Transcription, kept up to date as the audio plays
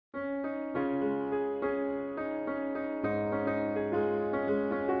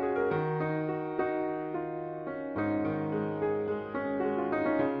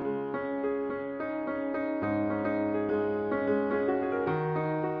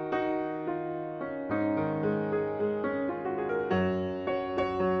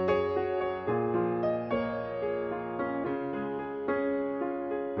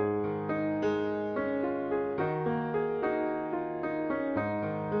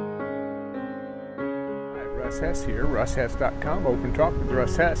Russ Hess here, russhess.com, Open Talk with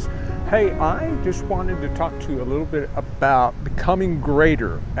Russ Hess. Hey, I just wanted to talk to you a little bit about becoming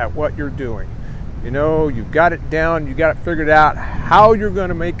greater at what you're doing. You know, you've got it down, you got it figured out how you're going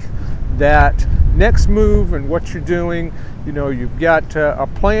to make that next move and what you're doing. You know, you've got a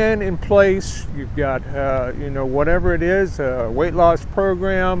plan in place, you've got, you know, whatever it is, a weight loss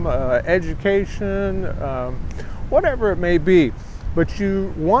program, education, whatever it may be. But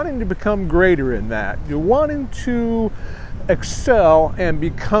you wanting to become greater in that. You're wanting to excel and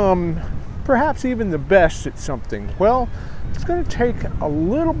become perhaps even the best at something. Well, it's going to take a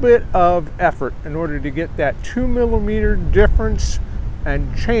little bit of effort in order to get that 2 mm difference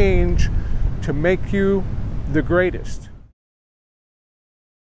and change to make you the greatest.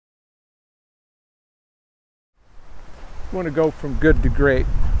 You want to go from good to great.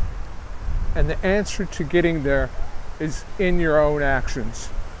 And the answer to getting there is in your own actions,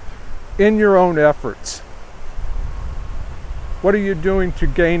 in your own efforts. What are you doing to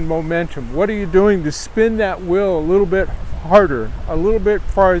gain momentum? What are you doing to spin that wheel a little bit harder, a little bit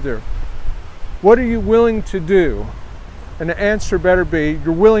farther? What are you willing to do? And the answer better be,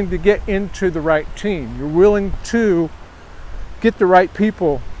 you're willing to get into the right team. You're willing to get the right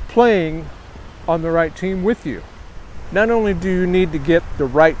people playing on the right team with you. Not only do you need to get the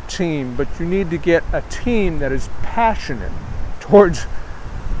right team, but you need to get a team that is passionate towards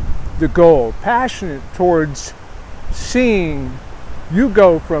the goal, passionate towards seeing you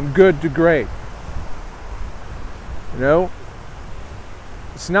go from good to great. You know,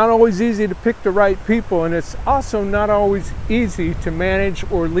 it's not always easy to pick the right people, and it's also not always easy to manage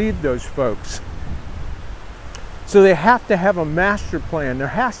or lead those folks. So they have to have a master plan. There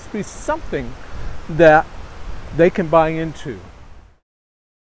has to be something that they can buy into.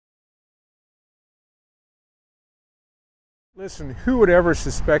 Listen, who would ever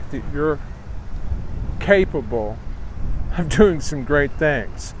suspect that you're capable of doing some great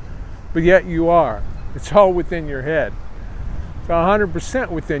things? But yet you are. It's all within your head. It's 100%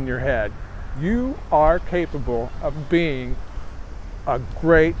 within your head. You are capable of being a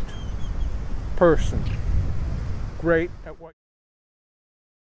great person. Great at what.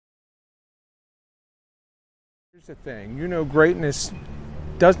 Here's the thing, you know, greatness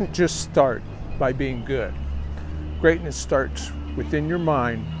doesn't just start by being good. Greatness starts within your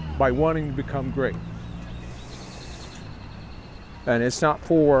mind by wanting to become great. And it's not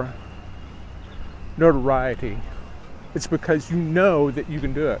for notoriety. It's because you know that you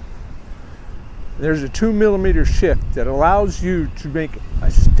can do it. There's a 2 mm shift that allows you to make a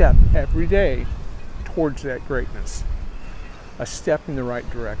step every day towards that greatness. A step in the right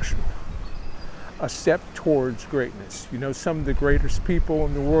direction. A step towards greatness. You know, some of the greatest people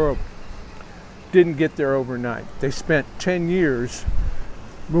in the world didn't get there overnight. They spent 10 years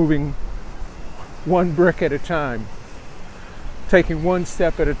moving one brick at a time, taking one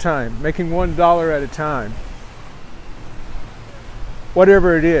step at a time, making $1 at a time.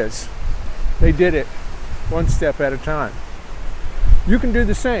 Whatever it is, they did it one step at a time. You can do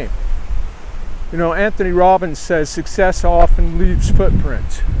the same. You know, Anthony Robbins says success often leaves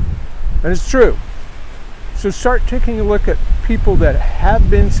footprints. And it's true. So start taking a look at people that have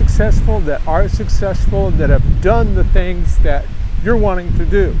been successful, that are successful, that have done the things that you're wanting to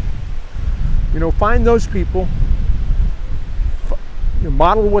do. You know, find those people,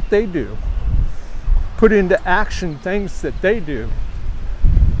 model what they do, put into action things that they do.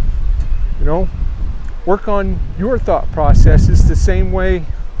 You know, work on your thought processes the same way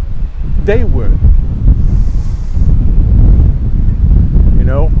they would. You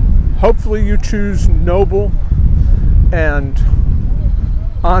know, hopefully you choose noble and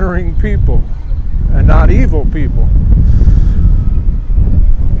honoring people and not evil people,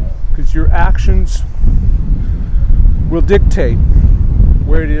 because your actions will dictate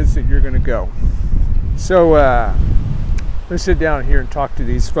where it is that you're going to go. So let's sit down here and talk to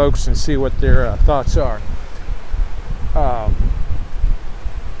these folks and see what their thoughts are. Oh,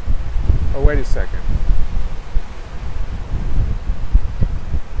 wait a second.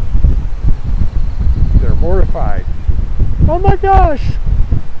 They're mortified. Oh my gosh!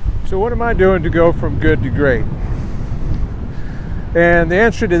 So what am I doing to go from good to great? And the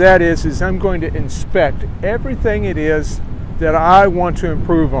answer to that is I'm going to inspect everything it is that I want to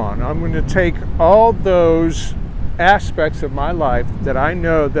improve on. I'm going to take all those aspects of my life that I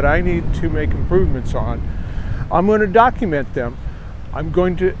know that I need to make improvements on. I'm going to document them. I'm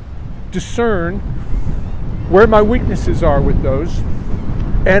going to discern where my weaknesses are with those,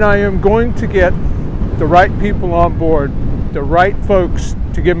 and I am going to get the right people on board, the right folks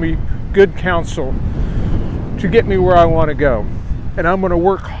to give me good counsel to get me where I want to go. and I'm going to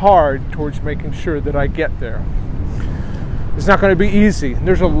work hard towards making sure that I get there. It's not going to be easy.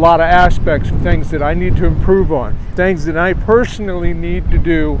 There's a lot of aspects of things that I need to improve on, things that I personally need to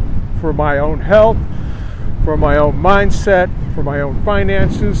do for my own health, for my own mindset, for my own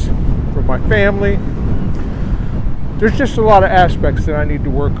finances, for my family. There's just a lot of aspects that I need to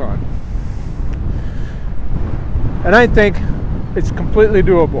work on. And I think it's completely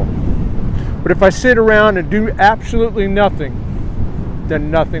doable. But if I sit around and do absolutely nothing, then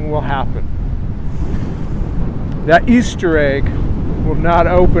nothing will happen. That Easter egg will not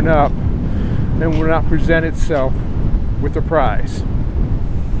open up and will not present itself with a prize.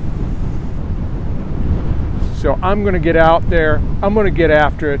 So I'm going to get out there, I'm going to get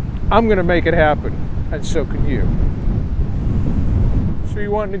after it, I'm going to make it happen, and so can you. So you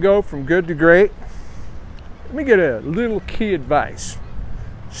wanting to go from good to great? Let me get a little key advice.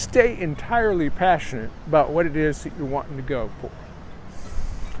 Stay entirely passionate about what it is that you're wanting to go for.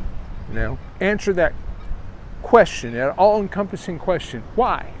 You know, answer that question, that all-encompassing question.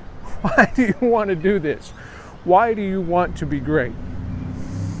 Why? Why do you want to do this? Why do you want to be great?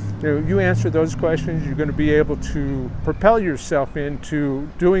 You know, you answer those questions, you're going to be able to propel yourself into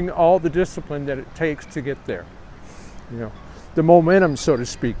doing all the discipline that it takes to get there. You know, the momentum, so to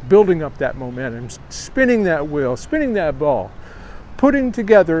speak, building up that momentum, spinning that wheel, spinning that ball, putting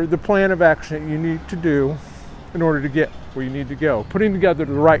together the plan of action that you need to do in order to get where you need to go, putting together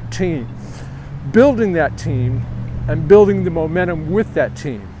the right team, building that team, and building the momentum with that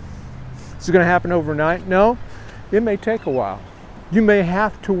team. Is it going to happen overnight? No, it may take a while. You may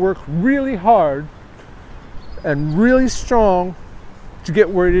have to work really hard and really strong to get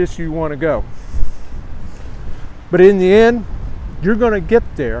where it is you want to go. But in the end, you're going to get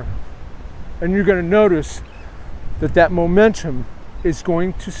there, and you're going to notice that that momentum is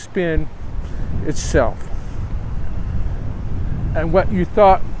going to spin itself. And what you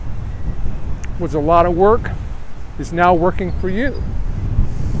thought was a lot of work is now working for you.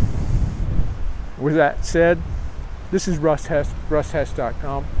 With that said, this is Russ Hess,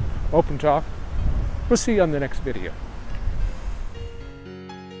 RussHess.com, Open Talk. We'll see you on the next video.